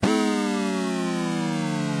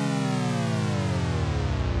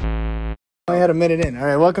had a minute in. All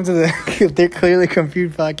right, welcome to the They're Clearly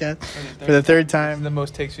Confused podcast for the third time. This is the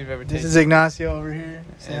most takes we've ever taken. This is Ignacio over here.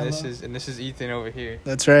 And this is Ethan over here.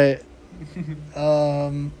 That's right.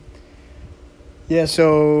 Yeah,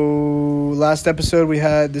 so last episode we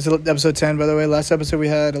had, this is episode 10, by the way. Last episode we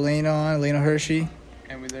had Elena Hershey.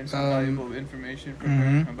 And we learned some valuable information from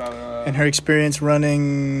her about... and her experience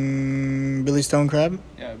running Billy Stone Crab.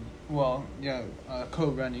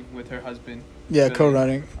 Co-running with her husband. Yeah, Billy.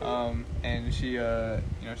 co-running. And she,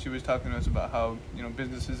 she was talking to us about how,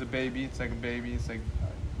 business is a baby. It's like a baby. It's like,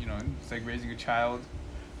 it's like raising a child.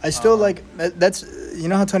 I still that's,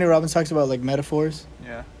 how Tony Robbins talks about, like, metaphors?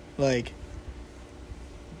 Yeah. Like...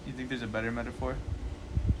 You think there's a better metaphor?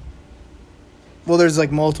 Well, there's,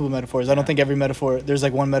 like, multiple metaphors. I don't think every metaphor... There's,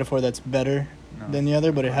 like, one metaphor that's better than the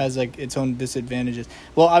other, but it has, like, its own disadvantages.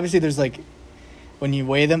 Well, obviously, there's, like... When you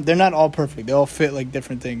weigh them, they're not all perfect. They all fit, like,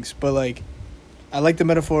 different things. But, like, I like the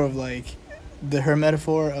metaphor of, like... Her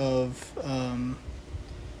metaphor of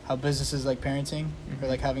how business is, like, parenting. Or,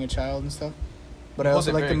 like, having a child and stuff. But I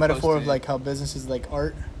also like the metaphor of, like, how business is, like,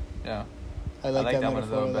 art. Yeah. I like that one a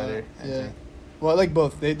metaphor little better. Yeah. Well, I like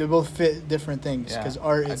both. They both fit different things. Because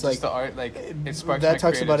art is like... the art, like, it sparks that my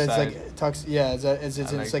talks about side.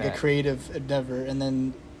 It's like a creative endeavor. And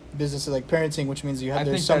then business is like parenting, which means you have...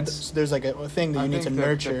 There's like a thing that you need to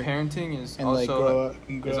nurture. The parenting is and also...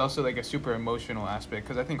 like grow. Is also like a super emotional aspect.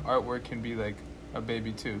 Because I think artwork can be like a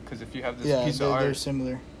baby too. Because if you have this piece of art... they're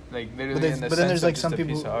similar. Like, literally in the sense of just a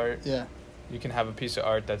piece of art. Yeah. You can have a piece of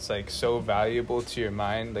art that's like so valuable to your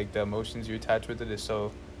mind. Like, the emotions you attach with it is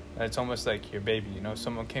so... It's almost like your baby,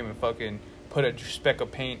 Someone came and fucking put a speck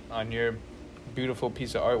of paint on your beautiful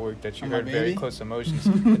piece of artwork that you heard very close emotions.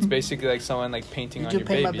 It's basically like someone like painting on your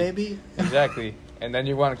baby. You paint my baby? Exactly. And then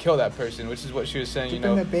you want to kill that person, which is what she was saying. You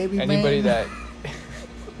my baby, anybody man?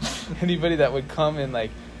 Anybody that would come and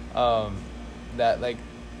like, Well,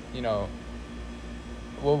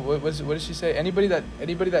 what did she say? Anybody that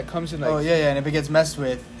comes in, like... Oh, yeah, and if it gets messed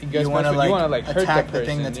with, you want to, like, attack hurt the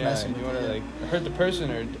thing that's messing with you. You want to, like, hurt the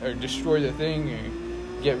person or destroy the thing or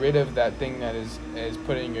get rid of that thing that is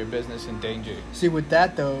putting your business in danger. See, with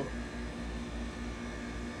that, though...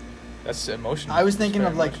 That's emotional. I was thinking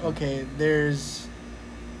of, like, okay, there's...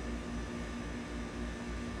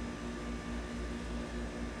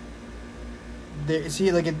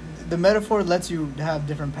 The metaphor lets you have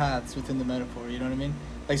different paths within the metaphor, you know what I mean?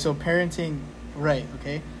 Like, so parenting, right,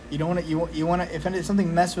 okay? You don't want to, you want to, if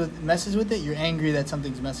something messes with it, you're angry that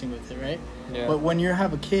something's messing with it, right? Yeah. But when you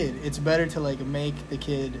have a kid, it's better to, like, make the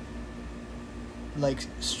kid, like,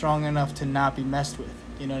 strong enough to not be messed with,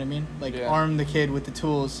 you know what I mean? Like, arm the kid with the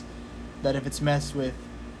tools that if it's messed with,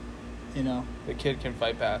 the kid can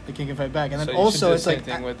fight back. The kid can fight back. And then so also, it's like,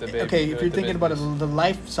 with the baby, okay, if you're thinking about the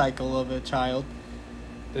life cycle of a child,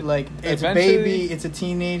 it's a baby, it's a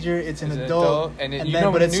teenager, it's an adult,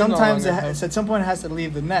 but at some point it has to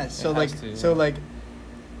leave the nest. That's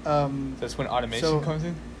when automation comes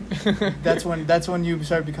in. that's when you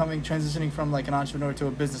start transitioning from, like, an entrepreneur to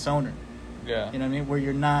a business owner. Yeah. You know what I mean? Where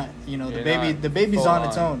you're not, the baby's on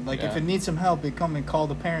its own. Like, if it needs some help, it come and call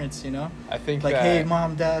the parents, I think like, hey,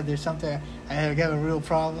 mom, dad, there's something, I have a real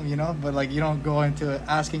problem, but, like, you don't go into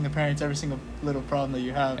asking the parents every single little problem that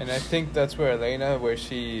you have. And I think that's where Elena, where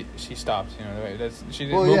she stopped, she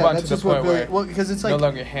didn't move on to the point where because it's like no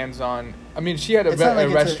longer hands-on. I mean, she had a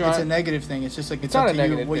restaurant. It's a negative thing. It's just like it's up to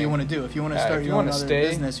you what you want to do. If you want to start your own other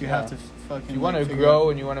business, you have to fucking... If you want to grow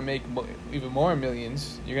and you want to make even more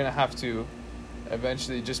millions, you're going to have to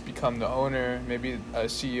eventually just become the owner, maybe a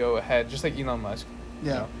CEO, a head, just like Elon Musk.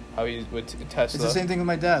 Yeah. How he's with Tesla. It's the same thing with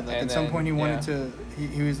my dad. Like, at some point he wanted to...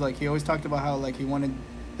 He was like... He always talked about how, like, he wanted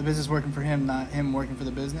the business working for him, not him working for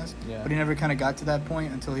the business. Yeah. But he never kind of got to that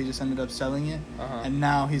point until he just ended up selling it. And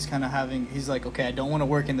now he's kind of he's like, okay, I don't want to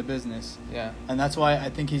work in the business. Yeah. And that's why I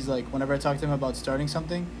think he's like, whenever I talk to him about starting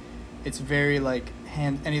something, it's very, like,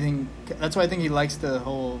 anything. That's why I think he likes the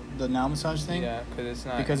Now Massage thing. Yeah,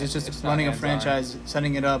 because it's just running a franchise,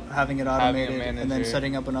 setting it up, having it automated, and then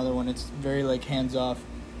setting up another one. It's very, like, hands-off.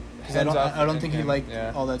 Because I don't think he liked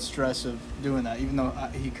all that stress of doing that, even though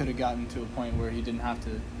he could have gotten to a point where he didn't have to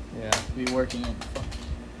be working it.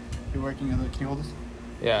 Can you hold this?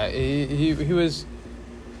 Yeah,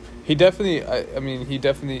 he definitely,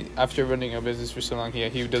 after running a business for so long,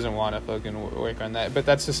 he doesn't want to fucking work on that. But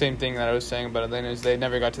that's the same thing that I was saying about Elena, is they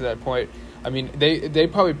never got to that point. I mean, they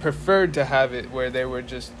probably preferred to have it where they were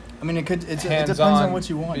just... I mean, it depends on what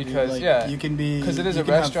you want. Because, you can be... Because it is a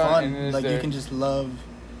restaurant, and like, you can just love...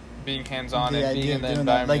 being hands-on and being in the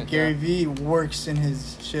environment. Like, Gary Vee works in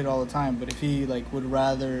his shit all the time, but if he, like, would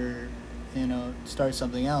rather, start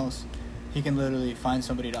something else, he can literally find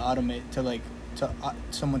somebody to automate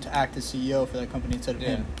someone to act as CEO for that company instead of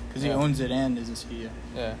him, because he owns it and is a CEO.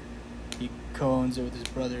 Yeah. He co-owns it with his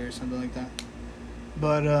brother or something like that.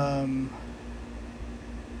 But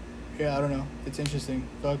yeah, I don't know. It's interesting.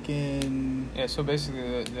 Fucking. Yeah. So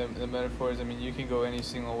basically, the metaphors. I mean, you can go any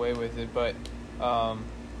single way with it, but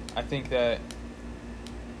I think that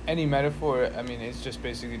any metaphor, I mean, it's just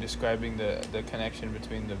basically describing the connection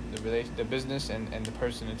between the business and the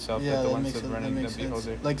person itself. Yeah, the that ones makes that running the sense.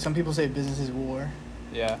 beholder. Like some people say business is war.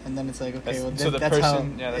 Yeah. And then it's like, okay, That's, well, the that's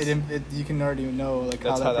person, how you can already know like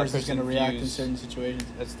how that person's going to react in certain situations.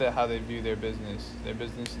 That's how they view their business.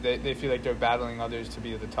 They feel like they're battling others to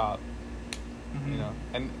be at the top. Mm-hmm. You know,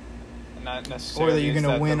 and not necessarily. Or that you're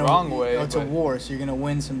going to win the wrong way. Oh, it's a war, so you're going to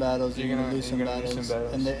win some battles, you're going to lose some battles,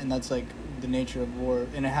 and that's like the nature of war,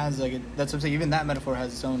 and it has like that's what I'm saying. Even that metaphor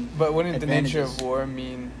has its own. But wouldn't the nature advantages. of war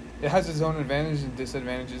mean it has its own advantages and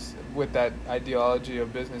disadvantages with that ideology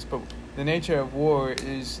of business? But the nature of war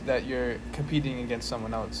is that you're competing against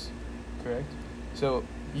someone else, correct? So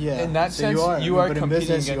yeah, in that so sense, you are but in competing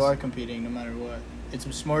business, against. you are competing no matter what. It's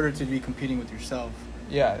smarter to be competing with yourself.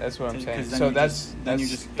 Yeah, that's what I'm saying. So that's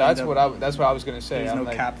what I was gonna say. There's no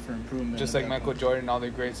like, cap for improvement. just like Michael Jordan, all the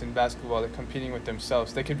greats in basketball, they're competing with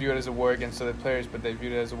themselves. They could view it as a war against other players, but they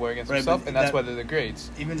view it as a war against themselves, and that's why they're the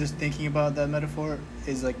greats. Even just thinking about that metaphor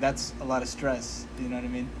is like that's a lot of stress. You know what I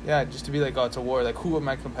mean? Yeah, just to be like, oh, it's a war. Like, who are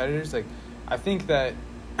my competitors? Like, I think that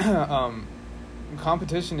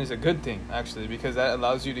competition is a good thing actually, because that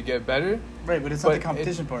allows you to get better. Right, but it's not the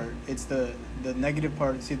competition part. It's the negative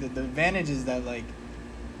part. See, the advantage is that like.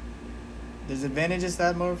 There's advantages to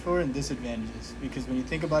that metaphor and disadvantages, because when you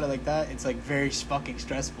think about it like that, it's like very fucking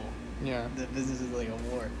stressful. Yeah. The business is like a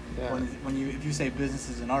war. Yeah. If you say business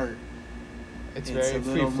is an art, it's very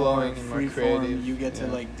free flowing and more creative. You get to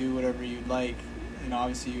like do whatever you like. You know,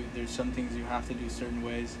 obviously there's some things you have to do certain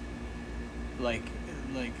ways. I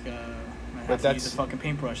have to use a fucking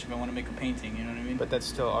paintbrush if I want to make a painting. You know what I mean? But that's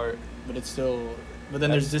still art. But then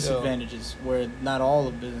there's disadvantages where not all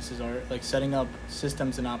of businesses are. Like setting up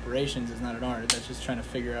systems and operations is not an art. That's just trying to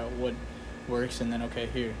figure out what works and then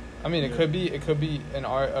here. I mean, it could be an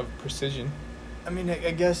art of precision. I mean,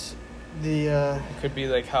 I guess it could be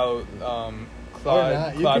like how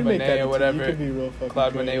Claude Monet or whatever. You could be real fucking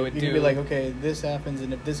Claude Monet would do. You could be like, okay, this happens,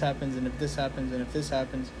 and if this happens, and if this happens, and if this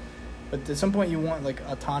happens. But at some point, you want like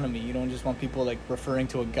autonomy. You don't just want people like referring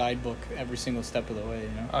to a guidebook every single step of the way. You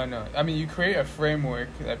know. Oh no! I mean, you create a framework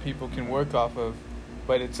that people can work off of,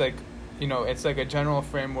 but it's like, it's like a general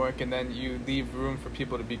framework, and then you leave room for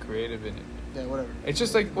people to be creative in it. Yeah, whatever. It's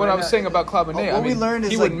just like what I was saying about Claude Monet. What we learned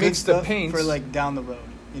is he like would good mix the stuff paints for like down the road.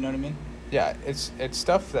 You know what I mean? Yeah, it's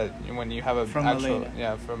stuff that when you have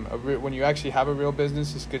when you actually have a real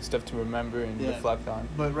business, it's good stuff to remember and reflect on.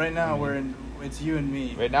 But right now it's you and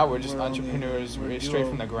me. Right now we're just entrepreneurs. We're straight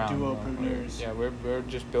from the ground. Duopreneurs. We're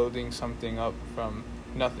just building something up from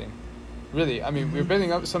nothing. Really, I mean,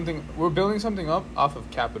 Mm-hmm. we're building something up off of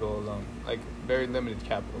capital alone, like very limited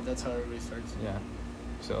capital. That's how everybody starts. Yeah,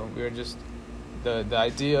 so we're just the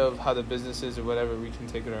idea of how the business is or whatever, we can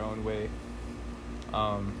take it our own way.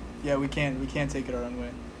 Yeah, we can't take it our own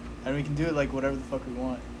way, and we can do it like whatever the fuck we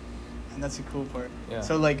want, and that's the cool part. Yeah.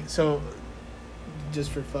 So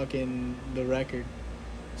just for fucking the record,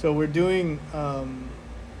 so we're doing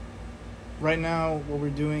right now. What we're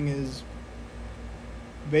doing is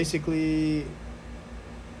basically,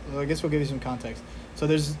 well, I guess we'll give you some context. So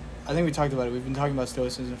I think we talked about it. We've been talking about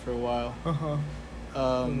Stoicism for a while.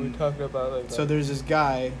 We're talking about so there's this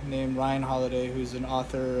guy named Ryan Holiday who's an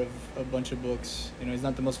author of a bunch of books. He's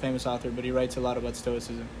not the most famous author, but he writes a lot about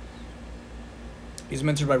Stoicism. He's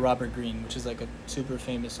mentored by Robert Greene, which is like a super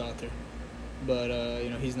famous author, but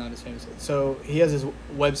he's not as famous. So he has his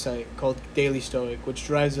website called Daily Stoic, which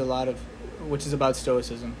is about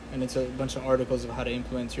Stoicism, and it's a bunch of articles of how to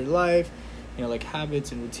implement your life, like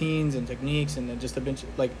habits and routines and techniques, and then just a bunch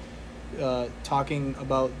of, like talking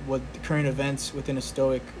about what the current events within a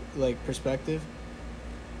Stoic like perspective.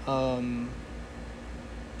 And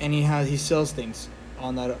he sells things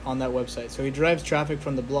on that website. So he drives traffic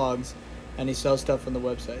from the blogs, and he sells stuff from the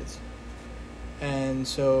websites. And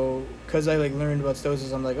so, cause I like learned about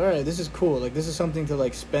Stoicism, I'm like, all right, this is cool. Like this is something to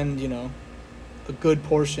like spend, a good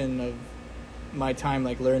portion of my time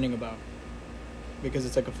like learning about, because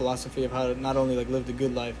it's like a philosophy of how to not only like live the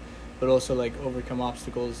good life, but also like overcome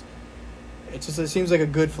obstacles. It seems like a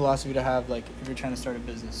good philosophy to have, like if you're trying to start a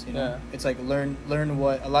business. Yeah. It's like learn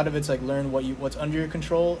what a lot of it's like learn what's under your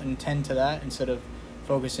control and tend to that instead of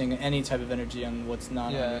focusing any type of energy on what's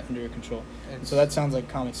not under your control. So that sounds like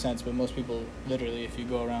common sense, but most people literally, if you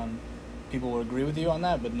go around people will agree with you on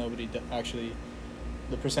that, but nobody actually,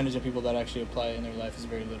 the percentage of people that actually apply it in their life is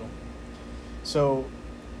very little. So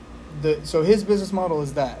his business model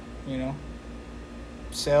is that, you know,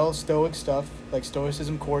 sell Stoic stuff, like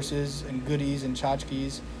Stoicism courses and goodies and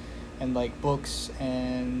tchotchkes and like books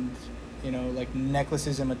and, you know, like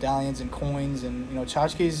necklaces and medallions and coins and, you know,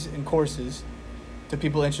 tchotchkes and courses to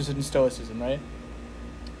people interested in Stoicism, right?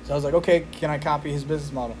 So I was like, okay, can I copy his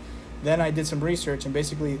business model? Then I did some research, and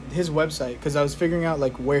basically his website, because I was figuring out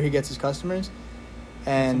like where he gets his customers,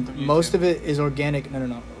 and most of it is organic.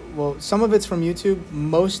 No. Well, some of it's from YouTube.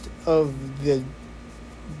 Most of the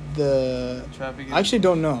traffic. I actually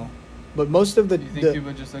don't know, but most of the. You think people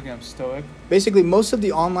are just looking up Stoic? Basically, most of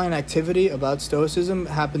the online activity about Stoicism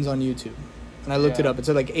happens on YouTube, and I looked it up. It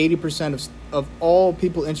said like 80% of all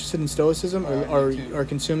people interested in Stoicism are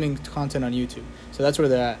consuming content on YouTube. So that's where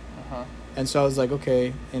they're at. And so I was like,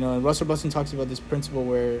 okay, you know, and Russell Brunson talks about this principle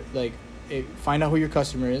where, like, find out who your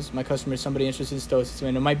customer is. My customer is somebody interested in Stoicism,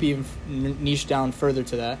 and it might be even niche down further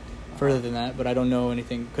than that, but I don't know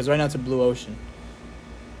anything, because right now it's a blue ocean.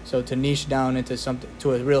 So to niche down into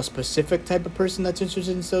to a real specific type of person that's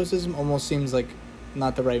interested in Stoicism almost seems like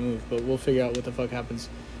not the right move, but we'll figure out what the fuck happens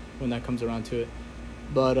when that comes around to it.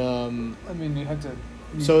 But, I mean, you have to...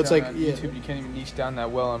 So it's like, YouTube, you can't even niche down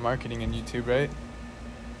that well on marketing and YouTube, right?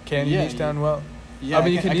 Can you niche down well? Yeah, I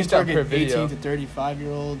mean, you can niche down per video. 18 to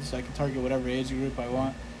 35-year-olds. I can target whatever age group I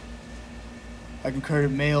want. I can target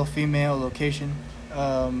male, female, location.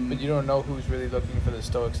 But you don't know who's really looking for the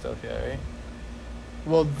Stoic stuff yet, right?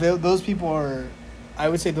 Well, those people are... I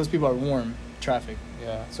would say those people are warm traffic.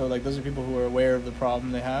 Yeah. So, like, those are people who are aware of the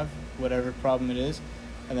problem they have, whatever problem it is,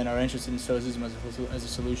 and then are interested in Stoicism as a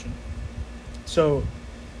solution. So...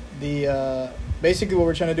 basically what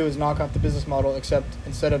we're trying to do is knock off the business model, except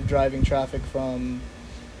instead of driving traffic from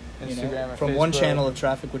Instagram, from one channel of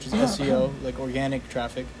traffic, which is SEO, like organic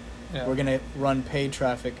traffic, we're going to run paid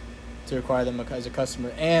traffic to acquire them as a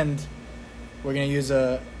customer. And we're going to use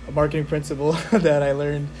a marketing principle that I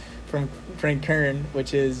learned from Frank Kern,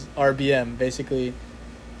 which is RBM, basically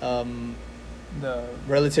the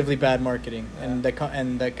relatively bad marketing. And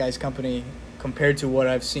that guy's company, compared to what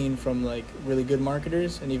I've seen from like really good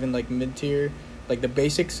marketers and even like mid-tier, like the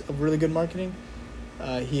basics of really good marketing,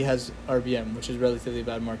 he has RBM, which is relatively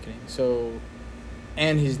bad marketing. So,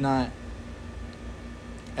 and he's not,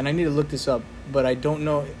 and I need to look this up, but I don't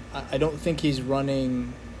know, I don't think he's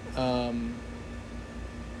running, I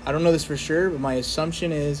don't know this for sure, but my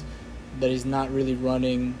assumption is that he's not really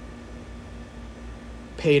running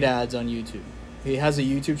paid ads on YouTube. He has a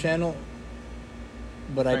YouTube channel,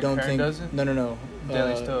 but Frank I don't think... Doesn't? No.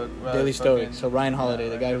 Daily Stoic. Daily Stoic. So Ryan Holiday,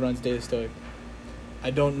 the guy who runs Daily Stoic. I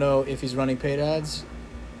don't know if he's running paid ads.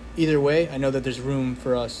 Either way, I know that there's room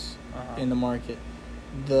for us in the market.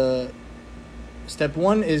 The step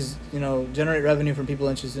one is, generate revenue from people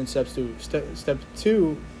interested in steps two. Step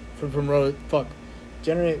two,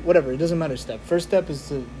 generate whatever. It doesn't matter step. First step is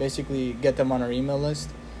to basically get them on our email list.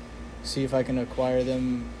 See if I can acquire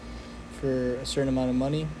them for a certain amount of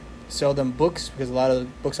money. Sell them books, because a lot of the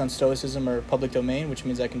books on Stoicism are public domain, which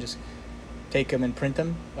means I can just take them and print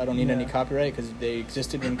them. I don't need any copyright, because they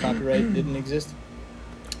existed when copyright didn't exist.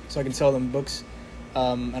 So I can sell them books,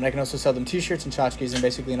 and I can also sell them T-shirts and tchotchkes and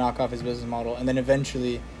basically knock off his business model, and then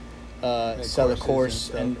eventually sell a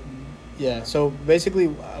course. So basically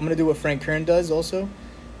I'm going to do what Frank Kern does also,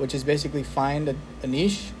 which is basically find a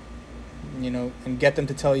niche, and get them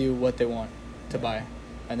to tell you what they want to buy,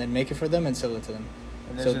 and then make it for them and sell it to them.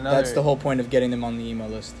 So that's the whole point of getting them on the email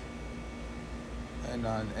list. And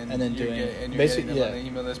then you're getting them on the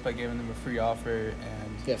email list by giving them a free offer.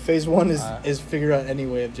 And phase one is figure out any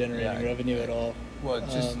way of generating revenue at all. Well,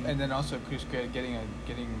 and then also just getting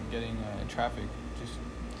traffic.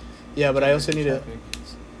 But I also need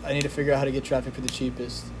to figure out how to get traffic for the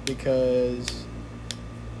cheapest, because.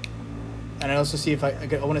 And I also see if I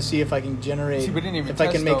want to see if I can generate. See, we didn't even if I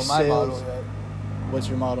can make my sales. Model yet. What's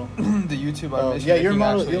your model? The YouTube automation. Your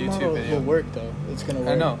model will work though. It's gonna work.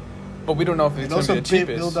 I know, but we don't know if it's gonna be the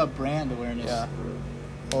cheapest. Build up brand awareness. Yeah.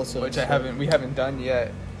 Also, which we haven't done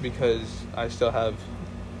yet, because I still have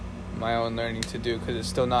my own learning to do, because it's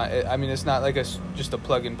still not. It's not like just a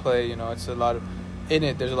plug and play. It's a lot of in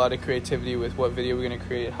it. There's a lot of creativity with what video we're gonna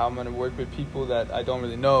create, how I'm gonna work with people that I don't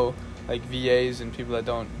really know, like VAs and people that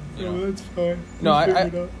don't. That's fine. No,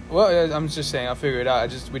 I'm just saying I'll figure it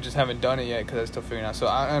out. We just haven't done it yet, because I'm still figuring it out. So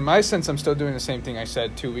in my sense, I'm still doing the same thing I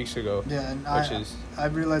said 2 weeks ago. Yeah, and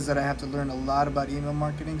I've realized that I have to learn a lot about email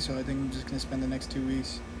marketing. So I think I'm just gonna spend the next 2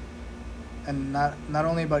 weeks, and not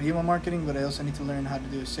only about email marketing, but I also need to learn how to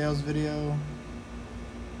do a sales video.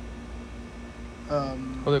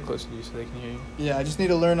 Hold it close to you so they can hear you. Yeah, I just need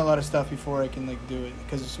to learn a lot of stuff before I can like do it.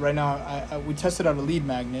 Because right now, we tested out a lead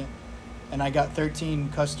magnet, and I got 13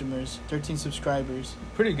 customers, 13 subscribers.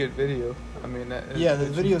 Pretty good video. I mean, the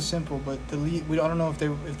video is simple, but the lead. I don't know if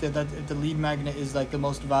the lead magnet is like the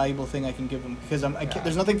most valuable thing I can give them, because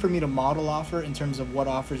there's nothing for me to model offer in terms of what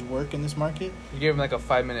offers work in this market. You give them like a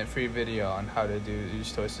 5-minute free video on how to use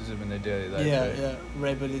Stoicism in their daily life. Yeah,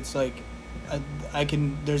 right. But it's like, I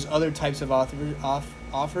can. There's other types of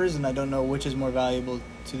offers, and I don't know which is more valuable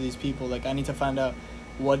to these people. Like, I need to find out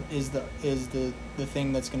what is the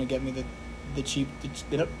thing that's gonna get me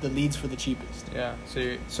the leads for the cheapest. Yeah.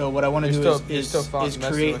 So what I want to do is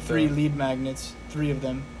create 3 lead magnets, 3 of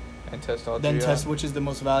them, and test all. Then test which is the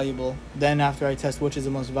most valuable. Then after I test which is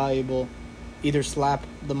the most valuable, either slap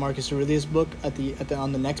the Marcus Aurelius book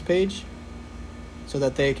on the next page, so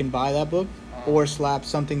that they can buy that book, or slap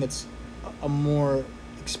something that's a more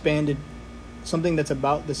expanded, something that's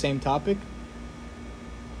about the same topic,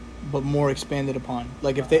 but more expanded upon.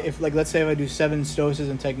 Like if let's say if I do 7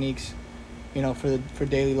 Stoicism techniques, for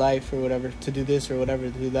daily life or whatever, to do this or whatever,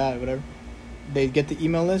 to do that, whatever, they get the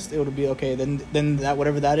email list, it'll be okay. Then that,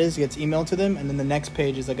 whatever that is, gets emailed to them, and then the next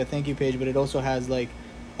page is like a thank you page, but it also has like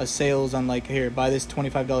a sales on like, here, buy this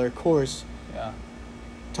 $25 course. Yeah.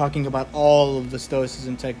 Talking about all of the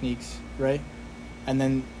Stoicism techniques, right? And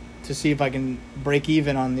then to see if I can break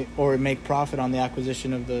even or make profit on the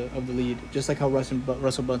acquisition of the lead, just like how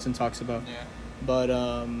Russell Brunson talks about. Yeah. But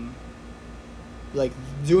like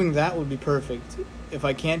doing that would be perfect. If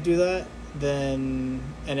I can't do that, then,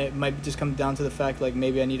 and it might just come down to the fact like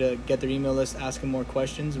maybe I need to get their email list, ask them more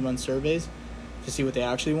questions, and run surveys to see what they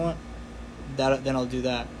actually want. Then I'll do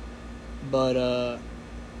that. But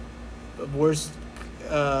worst,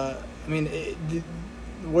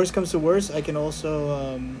 worst comes to worst, I can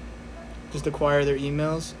also just acquire their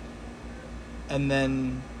emails, and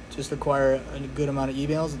then just acquire a good amount of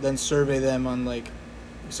emails, then survey them on like.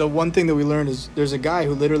 So one thing that we learned is there's a guy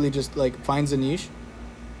who literally just like finds a niche,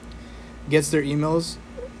 gets their emails,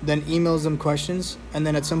 then emails them questions, and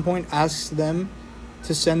then at some point asks them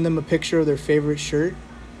to send them a picture of their favorite shirt.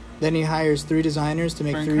 Then he hires 3 designers to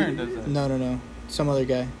make Frank 3. Kern does that. No, some other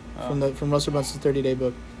guy from Russell Brunson's 30-day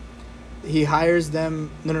book. He hires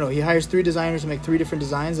them. He hires 3 designers to make 3 different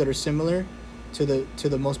designs that are similar to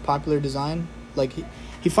the most popular design. Like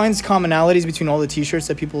he finds commonalities between all the T-shirts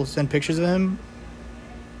that people send pictures of him.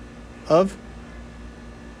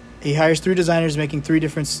 He hires 3 designers making 3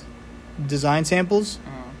 different design samples.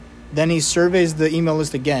 Then he surveys the email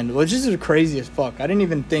list again, which is crazy as fuck. I didn't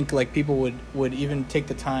even think like people would even take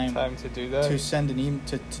the time to do that, to send an email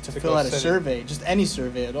to fill out a survey, just any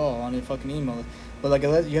survey at all on a fucking email. But like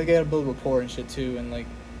you gotta build rapport and shit too, and like.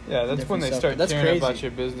 Yeah, that's when they start caring crazy. About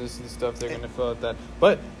your business and stuff. They're gonna fill out that.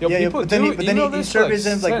 But then he surveys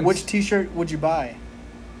them like, which T-shirt would you buy?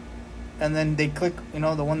 And then they click,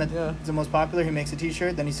 the one that's the most popular. He makes a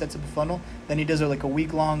T-shirt. Then he sets up a funnel. Then he does like a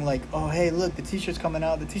week long, like, oh hey, look, the T-shirt's coming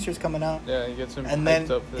out. Yeah, he gets him. And then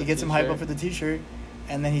he gets him hyped up for the T-shirt,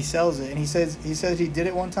 and then he sells it. And he says he did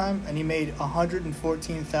it one time, and he made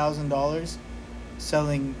 $114,000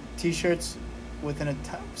 selling T-shirts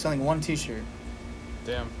selling one T-shirt.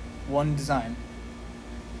 Damn. One design.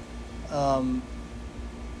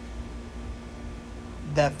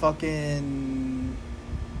 That fucking.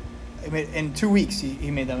 In 2 weeks, he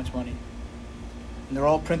made that much money. And they're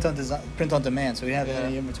all print on demand, so we have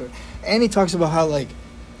any inventory. And he talks about how like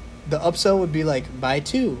the upsell would be like buy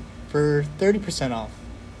 2 for 30% off,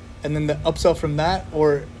 and then the upsell from that,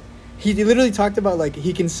 or he literally talked about like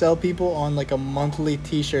he can sell people on like a monthly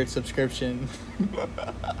T-shirt subscription,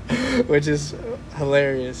 which is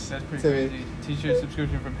hilarious. That's pretty crazy. T-shirt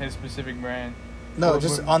subscription from his specific brand. No,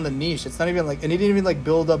 just on the niche. It's not even like, and he didn't even like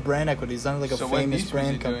build up brand equity. It's not like a famous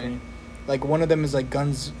brand company. Doing? Like one of them is like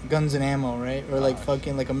guns and ammo, right? Or like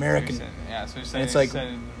fucking like American. Yeah, so and it's like,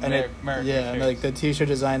 American and like the T-shirt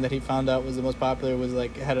design that he found out was the most popular was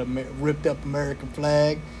like it had a ripped up American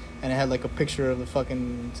flag, and it had like a picture of the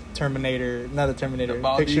fucking Terminator, not the Terminator,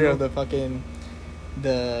 picture of the fucking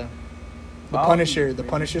the Punisher, the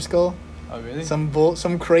Punisher skull. Oh really?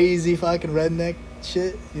 Some crazy fucking redneck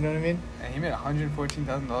shit. You know what I mean? And he made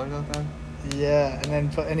 $114,000 off that. Yeah,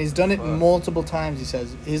 and he's done it multiple times. He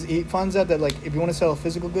says he finds out that like if you want to sell a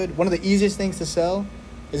physical good, one of the easiest things to sell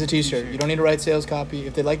is a T-shirt. You don't need to write sales copy.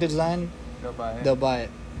 If they like the design, they'll buy it.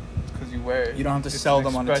 Because you wear it. You don't have to sell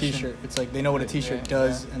them on a T-shirt. It's like they know what a T-shirt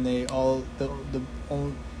does, and they all the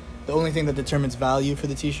only thing that determines value for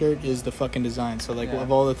the T-shirt is the fucking design. So like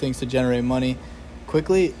of all the things to generate money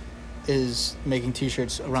quickly, is making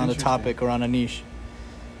T-shirts around a topic, around a niche.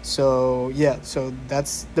 So yeah, so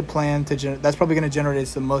that's the plan to that's probably going to generate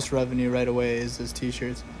the most revenue right away is those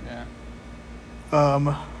t-shirts. Yeah.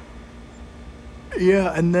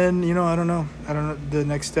 Yeah, and then I don't know the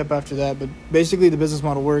next step after that, but basically the business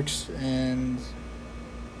model works, and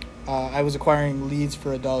I was acquiring leads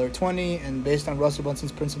for $1.20, and based on Russell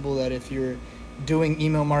Brunson's principle that if you're doing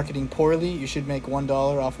email marketing poorly, you should make $1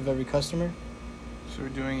 off of every customer. So we're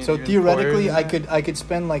doing it. So theoretically, I could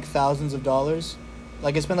spend like thousands of dollars.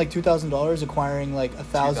 Like I spend like $2,000 acquiring like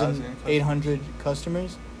 1,800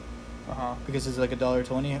 customers. Because it's like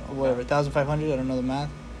 $1.20 or whatever, 1,500. I don't know the math.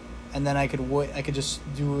 And then I could just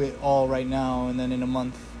do it all right now, and then in a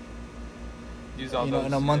month, use all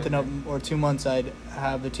in a month or 2 months, I'd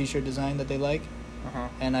have the t-shirt design that they like,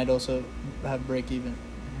 and I'd also have break even.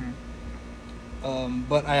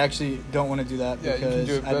 But I actually don't want to do that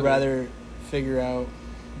because I'd rather figure out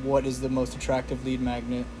what is the most attractive lead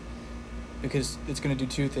magnet, because it's going to do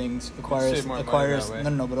two things: acquire us,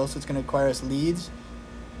 but also it's going to acquire us leads,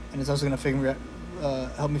 and it's also going to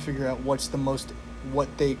help me figure out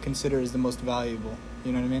what they consider is the most valuable.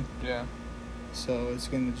 You know what I mean? Yeah. So it's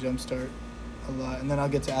going to jumpstart a lot, and then I'll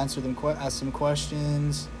get to ask some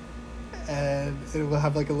questions, and it will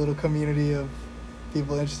have like a little community of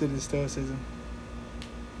people interested in Stoicism,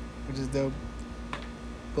 which is dope.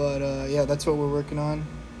 But yeah, that's what we're working on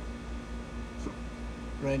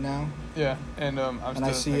right now. Yeah, and I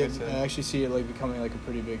actually see it like becoming like a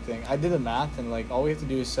pretty big thing. I did the math, and like all we have to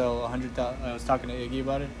do is sell 100,000. I was talking to Iggy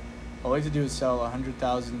about it. All we have to do is sell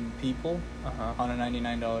 100,000 people on a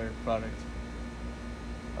 $99 product.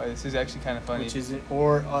 Oh, this is actually kind of funny.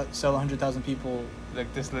 Or sell 100,000 people.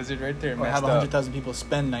 Like this lizard right there. Or have 100,000 people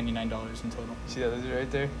spend $99 in total. See that lizard right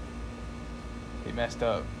there? He messed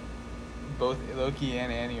up. Both Loki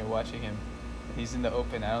and Annie are watching him. He's in the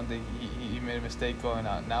open. I don't think he made a mistake going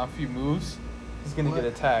out. Now if he moves, he's gonna get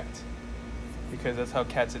attacked. Because that's how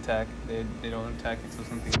cats attack. They don't attack until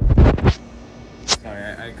something.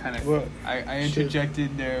 Sorry, I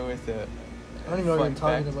interjected there with a. I don't even know what you're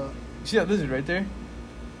talking about. See that lizard right there?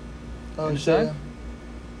 Oh shit! Yeah.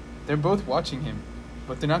 They're both watching him,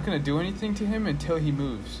 but they're not gonna do anything to him until he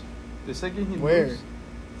moves. The second he moves.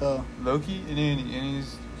 Oh. Loki and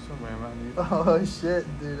Annie's somewhere around here. Oh shit,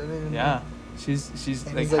 dude! I didn't even know. She's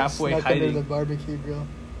like halfway hiding. Under the barbecue grill.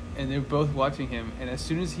 And they're both watching him, and as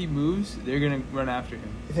soon as he moves, they're gonna run after him.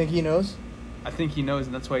 You think he knows? I think he knows,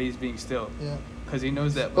 and that's why he's being still. Yeah. Because he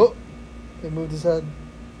knows that. Oh, he moved his head.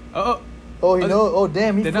 Oh, he knows. Oh,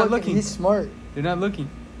 damn, they're not looking. He's smart. They're not looking.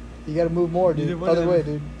 You gotta move more, dude. Other way,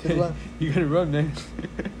 dude. To the left. You gotta run, man.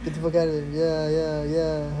 Get the fuck out of there.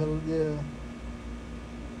 Yeah. Hell yeah.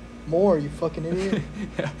 More, you fucking idiot.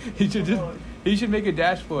 He should make a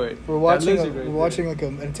dash for it. We're watching like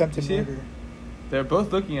an attempted murder. They're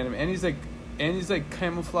both looking at him, and he's like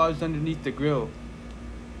camouflaged underneath the grill.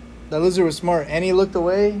 That lizard was smart, and he looked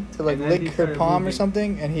away to like lick her palm or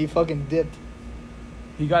something, and he fucking dipped.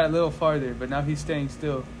 He got a little farther, but now he's staying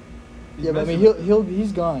still. But I mean,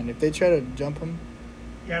 he's gone. If they try to jump him.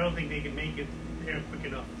 Yeah, I don't think they can make it there quick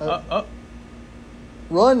enough.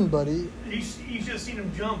 Run, buddy. You should have seen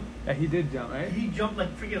him jump. Yeah, he did jump, right? He jumped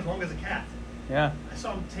like freaking as long as a cat. Yeah. I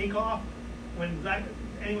saw him take off when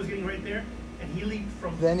Annie was getting right there, and he leaped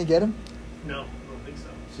from. Did Annie get him? No, I don't think so.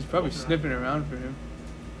 She's probably sniffing around for him.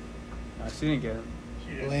 No, she didn't get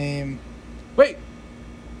him. Lame. Wait!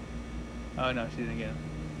 Oh, no, she didn't get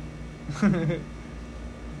him.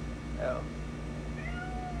 Oh,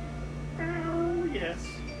 yes.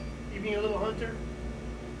 You being a little hunter?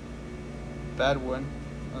 Bad one.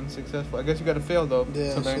 Unsuccessful. I guess you gotta fail, though,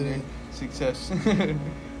 to learn your success.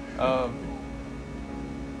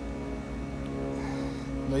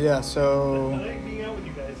 But yeah, so. I like being out with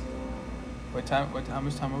you guys. How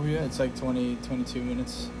much time are we at? It's like 22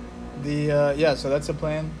 minutes. So that's the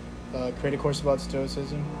plan. Create a course about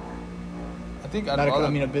Stoicism. I think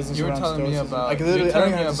a business you were around telling Stoicism. me about. I don't even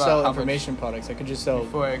have to sell information products. I could just sell.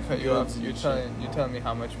 Before I cut you off, you're telling me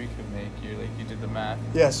how much we could make. You did the math.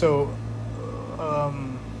 Yeah. So,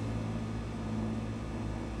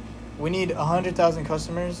 we need 100,000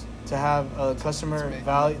 customers to have a customer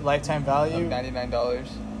lifetime value of $99,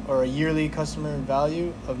 or a yearly customer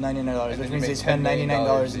value of $99, which means they spend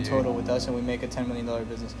 $99 in total with us, and we make a $10 million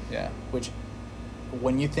business. Yeah. Which,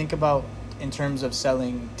 when you think about in terms of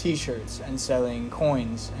selling T-shirts and selling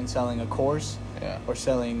coins and selling a course, or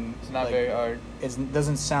selling, it's not very hard. It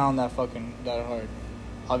doesn't sound that hard.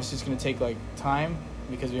 Obviously, it's gonna take like time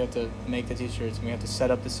because we have to make the T-shirts and we have to set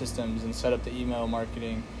up the systems and set up the email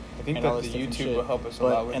marketing. I think that the YouTube will help us a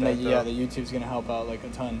lot with that. The YouTube's gonna help out like a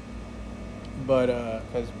ton. But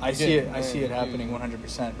I see it happening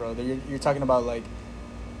 100%, bro. You're talking about like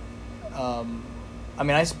I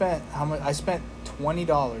mean, I spent how much? I spent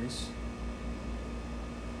 $20,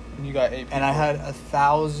 And you got 8 people. and I had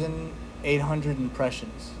 1,800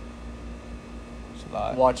 impressions. It's a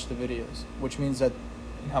lot. Watch the videos, which means that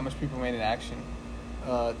And how much people made an action?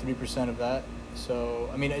 3% of that. So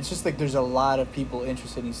I mean, it's just like there's a lot of people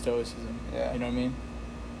interested in Stoicism. Yeah. You know what I mean?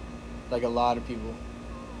 Like a lot of people,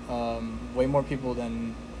 way more people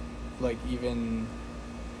than like even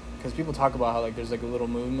because people talk about how like there's like a little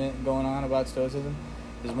movement going on about Stoicism.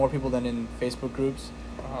 There's more people than in Facebook groups.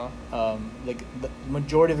 Like the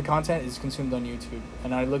majority of the content is consumed on YouTube,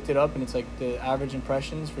 and I looked it up, and it's like the average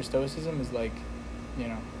impressions for Stoicism is like, you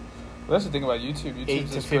know, Well, that's the thing about YouTube.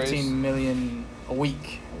 8 to 15 million a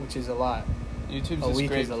week, which is a lot. YouTube's A this week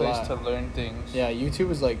great is a place lot. to learn things. Yeah, YouTube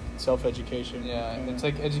is like self-education. Yeah, it's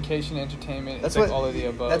like education, entertainment. That's It's like what, all of the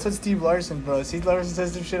above. That's what Steve Larson, bro. Steve Larson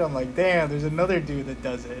says some shit. I'm like, damn, there's another dude that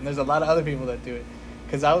does it. And there's a lot of other people that do it.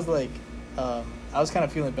 Because I was like, I was kind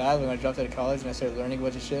of feeling bad when I dropped out of college and I started learning a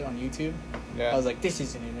bunch of shit on YouTube. Yeah. I was like, this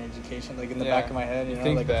isn't an education. Like in the Yeah. back of my head, you know,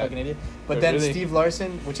 think like that. a fucking idiot. But But then really- Steve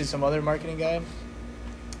Larson, which is some other marketing guy,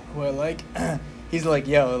 who I like, he's like,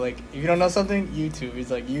 yo, like, if you don't know something, YouTube.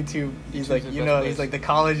 He's like, YouTube. He's YouTube's like, the you best know, place. he's like the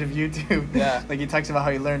college of YouTube. Yeah. Like he talks about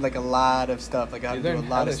how he learned like a lot of stuff. Like how You to do a learn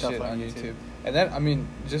lot how of to stuff shit on YouTube. And then, I mean,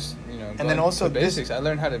 just, then going also to this- basics. I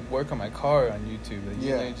learned how to work on my car on YouTube. Like,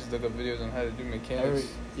 Yeah. you just look up videos on how to do mechanics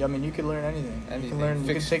Yeah, I mean, you could learn anything. You Anything. can learn. You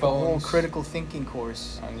can Fix take a whole phones. critical thinking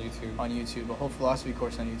course on YouTube. on YouTube, a whole philosophy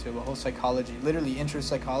course on YouTube, a whole psychology, literally intro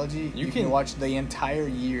psychology. You You can can- watch the entire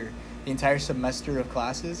year, the entire semester of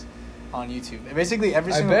classes on YouTube. And basically,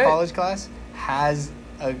 every I single bet. college class has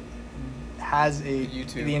a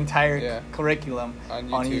YouTube. the entire Yeah. curriculum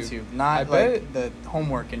On on YouTube. YouTube, I not bet. like the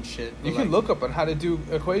homework and shit. You but, can like, look up on how to do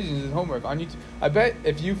equations and homework on YouTube. I bet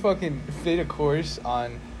if you fucking did a course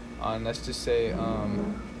on let's just say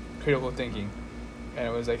critical thinking, and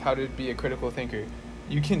it was like how to be a critical thinker,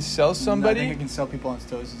 you can sell I somebody. think I can sell people on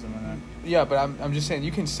Stoicism and that. Yeah, but I'm just saying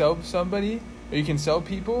you can sell somebody, or you can sell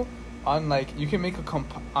people on like you can make a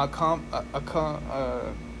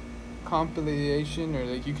compilation, or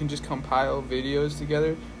like you can just compile videos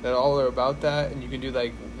together that all are about that, and you can do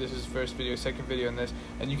like this is first video, second video, and this,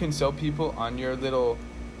 and you can sell people on your little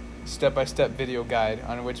step-by-step video guide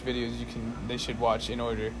on which videos they should watch in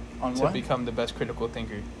order On to what? become the best critical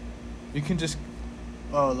thinker. You can just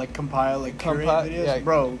Oh, like compile, like curate Compile- videos? yeah.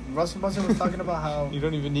 Bro, Russell Brunson was talking about how you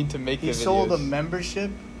don't even need to make he the sold a videos.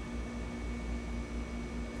 membership.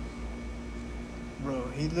 Bro,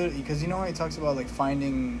 he literally, because you know how he talks about like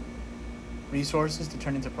finding resources to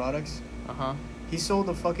turn into products? Uh-huh. He sold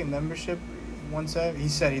a fucking membership one time. He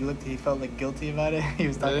said he felt like guilty about it. He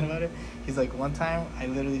was talking Really? about it. He's like, one time I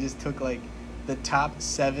literally just took like the top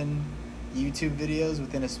 7 YouTube videos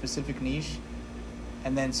within a specific niche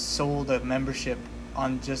and then sold a membership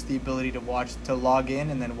on just the ability to log in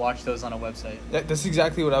and then watch those on a website. That's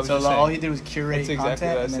exactly what I was So just all saying. he did was curate That's exactly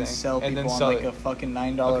content what I and then was saying. sell And people then on sell like it. a fucking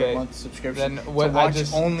 $9 Okay. a month subscription Then what to I watch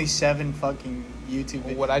just- only 7 fucking YouTube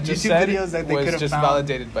videos. What I just YouTube said videos that they was could have just found.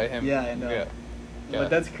 validated by him. Yeah, I know. Yeah. But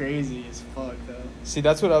that's crazy as fuck, though. See,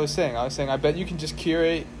 that's what I was saying. I was saying, I bet you can just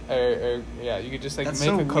curate, or you could just like That's make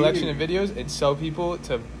so a collection weird. of videos and sell people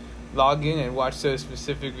to log in and watch those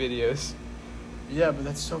specific videos. Yeah, but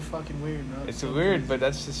that's so fucking weird, bro. It's so weird, crazy. but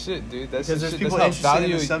that's the shit, dude. That's because the there's shit. people That's interested how in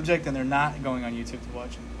value, the subject and they're not going on YouTube to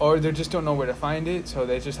watch it. or they just don't know where to find it, so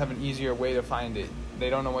they just have an easier way to find it. They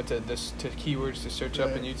don't know what to keywords to search up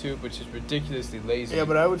in Right. YouTube, which is ridiculously lazy. Yeah,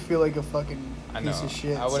 but I would feel like a fucking I piece know. of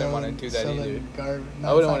shit. I wouldn't wanna selling- do that selling either. No,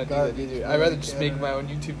 I wouldn't want want to do that either. I'd rather just make my own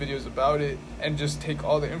YouTube videos about it and just take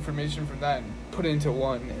all the information from that and put it into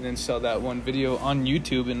one and then sell that one video on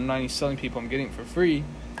YouTube. And I'm not even selling people, I'm getting it for free,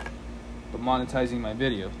 but monetizing my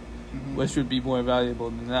video, Mhm. which would be more valuable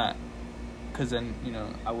than that. Because then,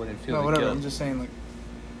 I wouldn't feel No, the whatever. guilt. I'm just saying, like,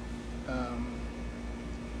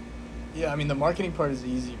 yeah. I mean, the marketing part is the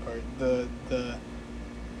easy part.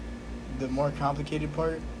 The more complicated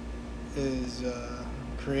part is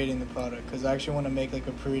creating the product. Because I actually want to make like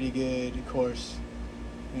a pretty good course.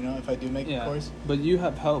 You know, if I do make a course. But you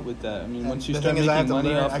have help with that. I mean, And once you the start thing is, I have making to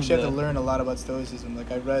money learn. off Actually, I of have to the... learn a lot about Stoicism. Like,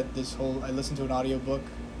 I listened to an audiobook.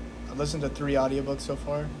 I listened to 3 audiobooks so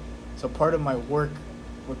far. So part of my work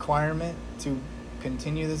requirement to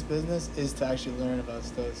continue this business is to actually learn about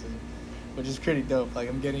Stoicism, which is pretty dope. Like,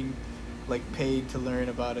 I'm getting like paid to learn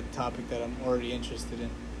about a topic that I'm already interested in.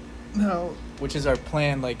 No. Which is our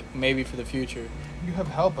plan, like maybe for the future. You have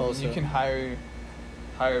help. I mean, Also. you can hire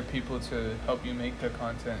people to help you make the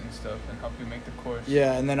content and stuff and help you make the course.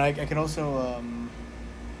 Yeah, and then I can also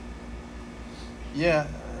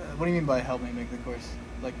what do you mean by help me make the course?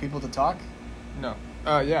 Like people to talk? No.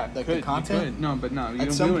 Yeah. Like the content? No, but no.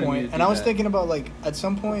 At some point, and I was thinking about like at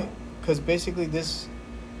some point, because basically this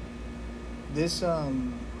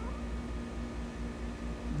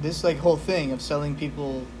like whole thing of selling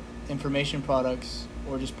people information products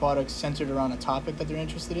or just products centered around a topic that they're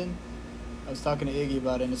interested in. I was talking to Iggy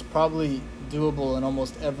about it, and it's probably doable in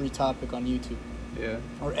almost every topic on YouTube. Yeah.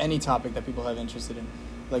 Or any topic that people have interested in.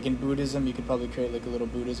 Like in Buddhism, you could probably create like a little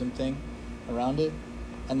Buddhism thing around it.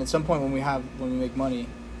 And at some point when we make money,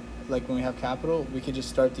 like when we have capital, we could just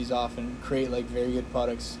start these off and create like very good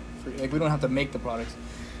products. Like we don't have to make the products.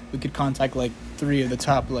 We could contact like 3 of the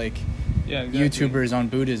top like YouTubers on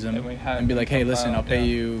Buddhism and be like, hey, listen, I'll pay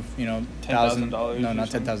you, $1,000. No, not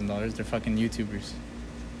 $10,000. They're fucking YouTubers.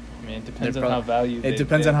 I mean, it depends on how valuable. It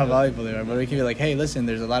depends on how valuable they are, but we can be like, hey, listen,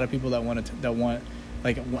 there's a lot of people that want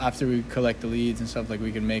like after we collect the leads and stuff, like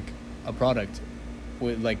we can make a product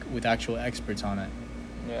with actual experts on it.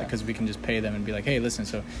 Yeah. Because we can just pay them and be like, hey, listen,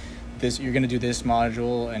 so this you're gonna do this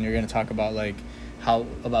module and you're gonna talk about like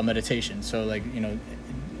about meditation. So like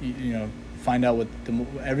find out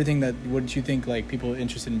everything what you think like people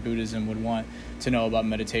interested in Buddhism would want to know about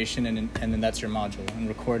meditation, and then that's your module, and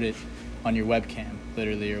record it on your webcam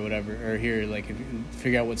literally or whatever, or here like if you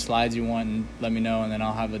figure out what slides you want and let me know, and then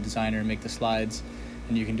I'll have a designer make the slides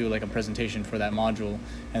and you can do like a presentation for that module,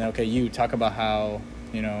 and okay, you talk about how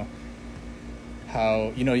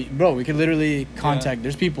bro, we could literally contact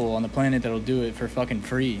there's people on the planet that'll do it for fucking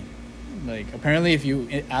free. Like apparently if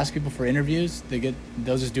you ask people for interviews, they'll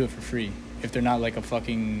just do it for free if they're not like a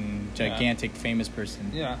fucking gigantic famous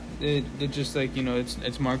person. Yeah, they're just like,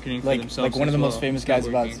 it's marketing for like themselves. Like one of the most famous guys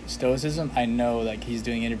about Stoicism, I know like he's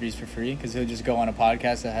doing interviews for free because he'll just go on a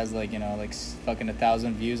podcast that has like like fucking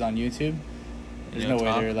 1,000 views on YouTube. There's no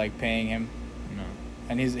way they're like paying him. No.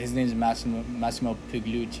 And his name is Massimo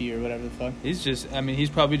Pigliucci or whatever the fuck. He's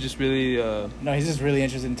probably just really no, he's just really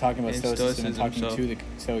interested in talking about Stoicism and talking to the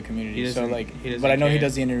Stoic community. So like, but I know he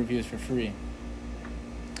does the interviews for free.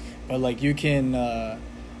 But like you can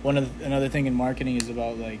another thing in marketing is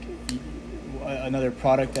about like another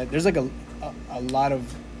product that there's like a lot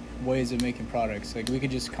of ways of making products. Like we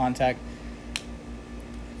could just contact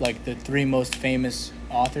like the 3 most famous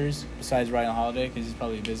authors besides Ryan Holiday because he's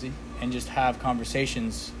probably busy, and just have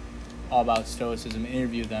conversations about Stoicism,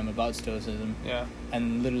 interview them about Stoicism,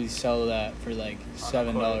 and literally sell that for like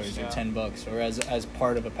 $7 or $10, or as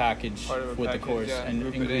part of a package the course, and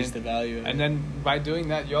increase the value of it. And then by doing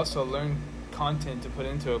that, you also learn content to put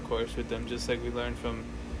into a course with them, just like we learned from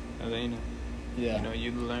Elena. Yeah.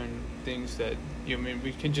 You learn things that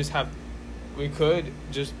we could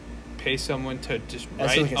just pay someone to just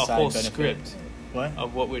write like a whole benefit. Script What?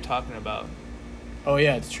 of what we're talking about. Oh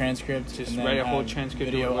yeah, it's transcript. Just write a whole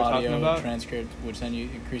transcript of what we're talking about. Transcript, which then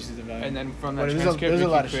increases the value. And then from that transcript, we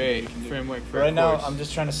can create a framework for right now, I'm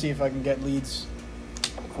just trying to see if I can get leads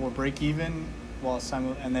for break even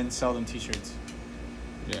and then sell them t-shirts.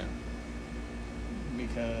 Yeah.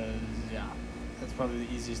 Because that's probably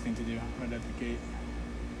the easiest thing to do right at the gate.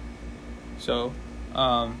 So,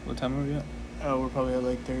 what time are we at? Oh, we're probably at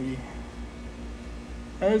like 30.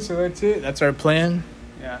 Alright, so that's it. That's our plan.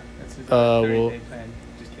 Yeah, that's his 30-day plan.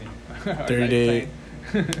 Just kidding. 30-day.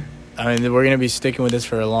 I mean, we're gonna be sticking with this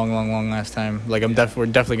for a long last time. Like, we're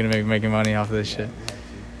definitely gonna be making money off of this shit.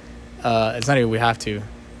 It's not even we have to.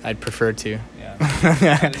 I'd prefer to. Yeah.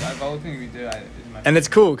 The only thing we do is my. And it's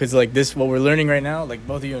cool because like this, what we're learning right now, like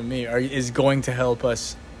both of you and me, is going to help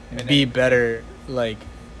us be better, like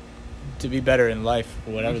to be better in life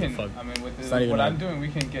or whatever the fuck. I mean, with what I'm doing, we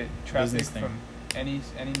can get traffic from any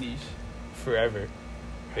niche forever,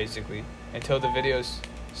 basically, until the videos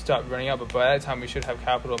stop running out. But by that time, we should have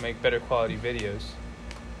capital to make better quality videos,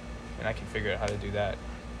 and I can figure out how to do that.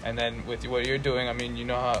 And then with what you're doing, I mean, you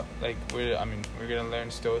know how like we're gonna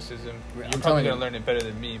learn Stoicism. You're probably gonna learn it better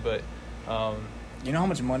than me, but you know how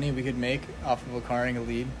much money we could make off of acquiring a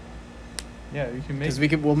lead? Yeah, you can make.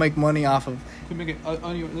 Because we'll make money off of. We can make it.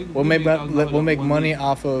 We'll make money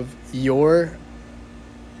off of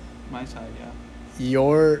my side,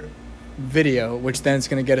 your video, which then it's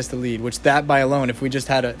going to get us the lead, which that by alone, if we just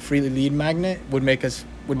had a free lead magnet, we'd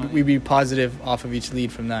be positive off of each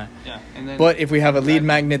lead from that. Yeah. And then, but if we have a lead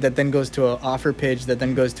magnet that then goes to an offer page, that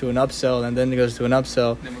then goes to an upsell, and then goes to an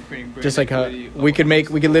upsell, then we're creating just like how we could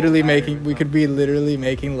be literally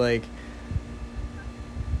making like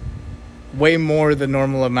way more the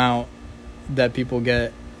normal amount that people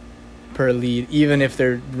get per lead, even if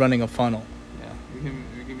they're running a funnel. Yeah, we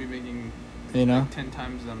can be making, like 10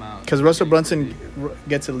 times the amount. Because Russell Brunson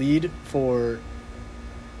gets a lead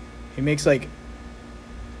he makes like,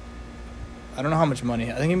 I don't know how much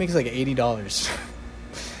money. I think he makes like $80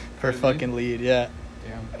 per fucking lead. Yeah,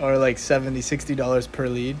 Damn. or like $70-$60 per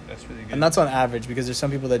lead. That's really good. And that's on average, because there's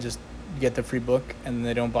some people that just get the free book and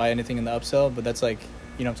they don't buy anything in the upsell. But that's like,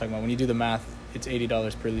 you know what I'm talking about. When you do the math, it's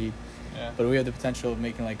 $80 per lead. Yeah. But we have the potential of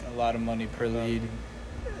making like a lot of money per lead.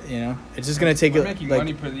 You know, it's just gonna take We're making like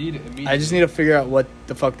money per lead immediately. I just need to figure out what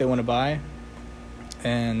the fuck they want to buy,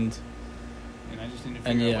 and I just need to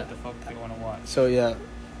figure yeah. out what the fuck they want to watch. So yeah,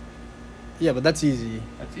 but that's easy.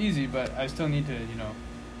 That's easy, but I still need to,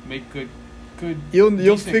 make good. You'll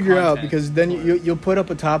decent figure out, content because then for you'll put up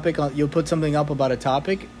a topic on, you'll put something up about a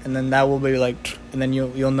topic, and then that will be like, and then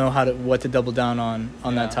you'll know what to double down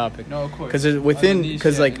on that topic. No, of course. Because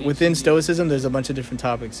within Stoicism, there's a bunch of different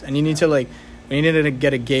topics, and you need to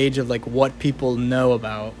get a gauge of like what people know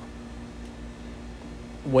about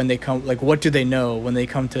when they come, like what do they know when they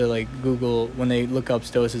come to like Google, when they look up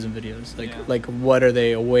Stoicism videos, like what are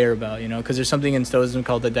they aware about, because there's something in Stoicism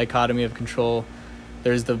called the dichotomy of control.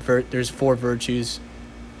 There's there's 4 virtues.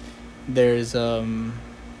 There's there's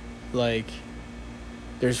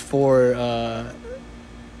 4 I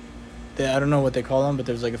don't know what they call them, but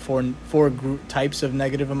there's like four types of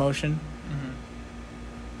negative emotion.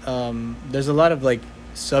 There's a lot of like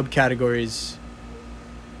subcategories.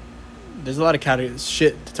 There's a lot of categories,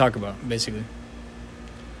 shit to talk about, basically.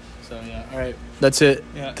 So yeah, all right, that's it.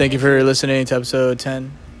 Yeah. Thank you for listening to episode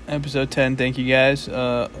 10. Episode 10. Thank you guys.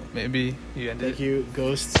 Maybe you ended. Thank you,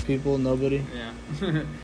 ghosts, people, nobody. Yeah.